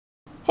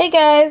Hey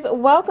guys,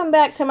 welcome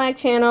back to my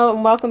channel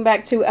and welcome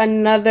back to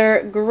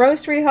another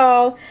grocery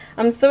haul.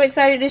 I'm so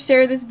excited to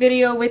share this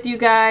video with you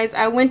guys.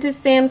 I went to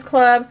Sam's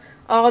Club,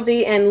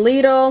 Aldi, and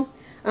Lidl.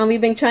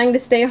 We've been trying to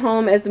stay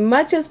home as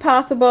much as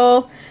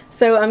possible,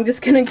 so I'm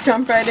just gonna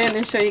jump right in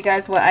and show you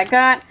guys what I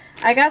got.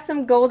 I got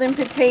some golden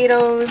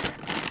potatoes,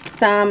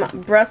 some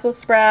Brussels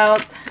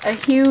sprouts, a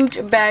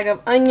huge bag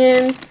of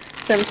onions,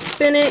 some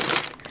spinach,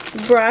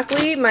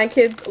 broccoli. My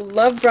kids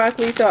love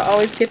broccoli, so I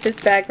always get this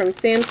bag from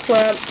Sam's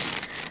Club.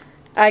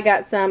 I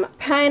got some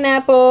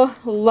pineapple,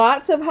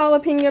 lots of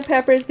jalapeno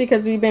peppers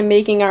because we've been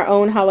making our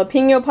own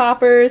jalapeno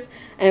poppers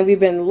and we've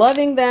been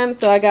loving them,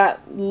 so I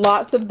got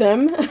lots of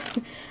them.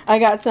 I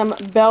got some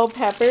bell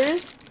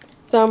peppers,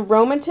 some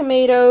Roma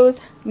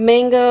tomatoes,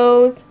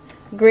 mangoes,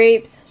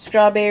 grapes,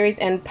 strawberries,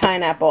 and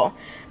pineapple.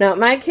 Now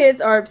my kids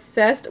are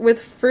obsessed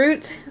with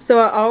fruit, so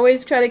I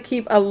always try to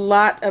keep a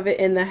lot of it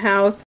in the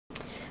house.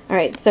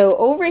 Alright, so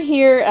over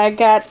here I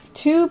got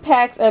 2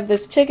 packs of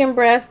this chicken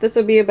breast. This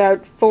will be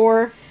about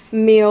 4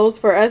 meals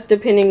for us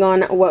depending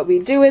on what we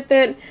do with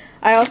it.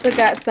 I also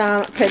got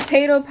some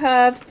potato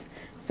puffs,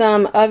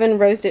 some oven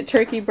roasted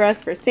turkey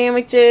breast for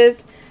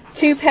sandwiches,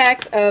 2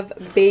 packs of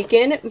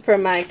bacon for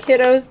my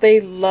kiddos. They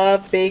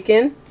love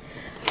bacon.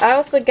 I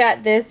also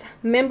got this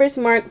Members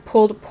Mark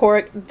pulled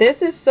pork.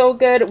 This is so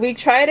good. We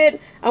tried it,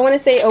 I want to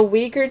say a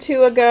week or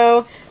 2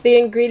 ago. The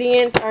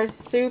ingredients are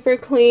super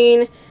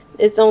clean.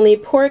 It's only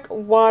pork,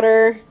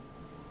 water,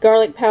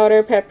 garlic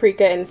powder,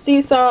 paprika, and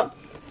sea salt.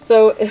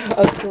 So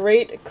a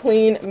great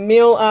clean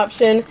meal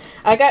option.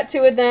 I got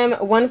 2 of them,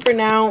 one for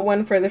now,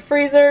 one for the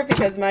freezer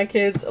because my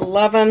kids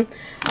love them.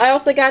 I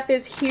also got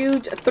this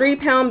huge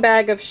 3-pound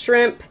bag of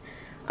shrimp.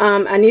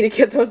 I need to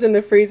get those in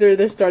the freezer.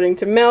 They're starting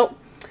to melt.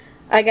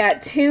 I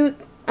got 2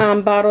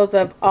 bottles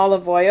of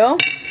olive oil,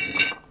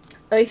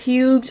 a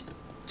huge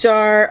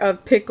jar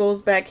of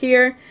pickles back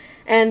here.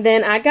 And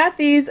then I got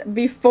these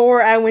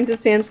before I went to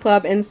Sam's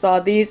Club and saw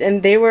these,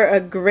 and they were a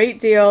great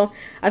deal.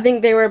 I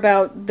think they were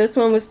about, this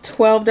one was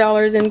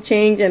 $12 and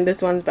change, and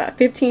this one's about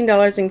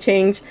 $15 and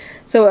change.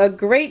 So a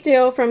great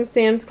deal from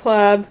Sam's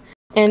Club.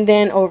 And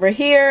then over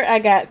here I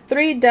got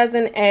 3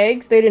 dozen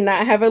eggs. They did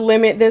not have a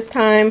limit this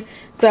time,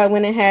 so I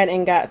went ahead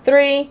and got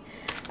 3.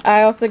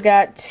 I also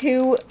got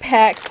 2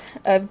 packs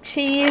of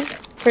cheese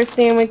for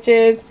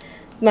sandwiches,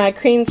 my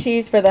cream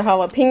cheese for the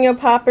jalapeno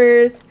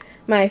poppers,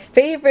 my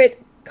favorite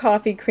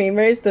coffee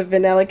creamers, the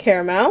vanilla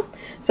caramel.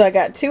 So I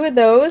got 2 of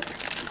those.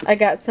 I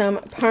got some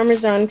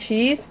Parmesan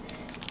cheese,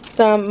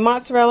 some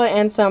mozzarella,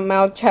 and some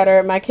mild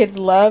cheddar. My kids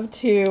love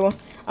to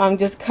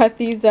just cut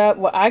these up.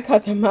 Well, I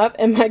cut them up,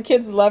 and my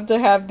kids love to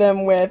have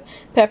them with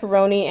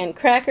pepperoni and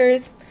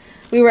crackers.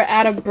 We were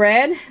out of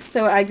bread,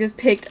 so I just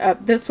picked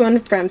up this one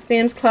from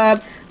Sam's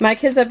Club. My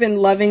kids have been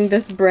loving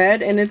this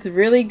bread, and it's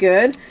really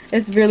good.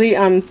 It's really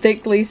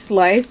thickly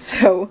sliced,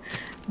 so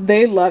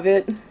they love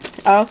it.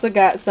 I also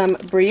got some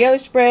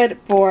brioche bread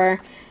for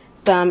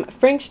some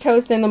French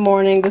toast in the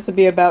morning. This will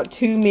be about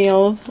 2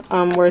 meals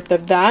worth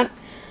of that.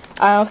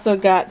 I also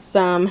got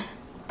some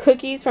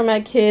cookies for my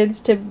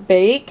kids to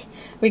bake.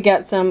 We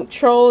got some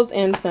Trolls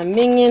and some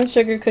Minions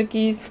sugar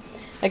cookies.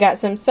 I got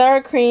some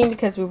sour cream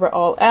because we were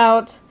all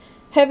out.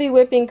 Heavy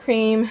whipping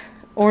cream,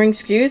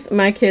 orange juice.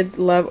 My kids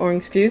love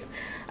orange juice.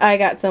 I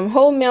got some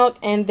whole milk,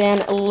 and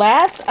then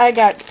last I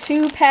got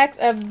 2 packs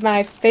of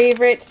my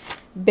favorite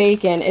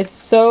bacon. It's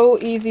so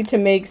easy to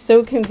make,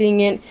 so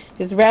convenient.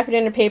 Just wrap it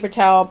in a paper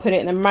towel, put it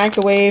in the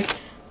microwave,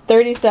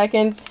 30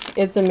 seconds.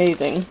 It's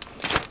amazing.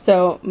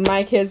 So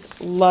my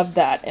kids love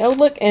that. Oh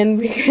look, and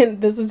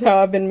this is how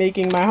I've been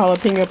making my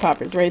jalapeno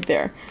poppers right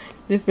there.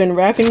 Just been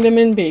wrapping them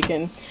in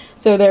bacon.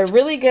 So they're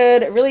really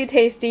good, really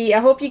tasty. I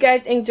hope you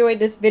guys enjoyed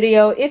this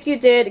video. If you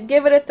did,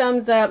 give it a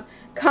thumbs up.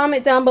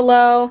 Comment down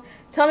below.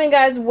 Tell me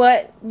guys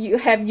what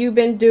have you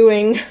been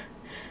doing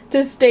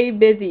to stay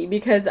busy,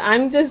 because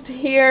I'm just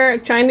here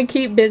trying to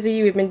keep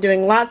busy. We've been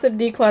doing lots of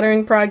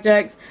decluttering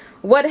projects.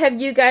 What have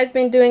you guys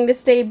been doing to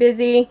stay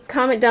busy?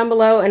 Comment down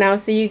below, and I'll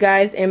see you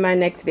guys in my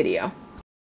next video.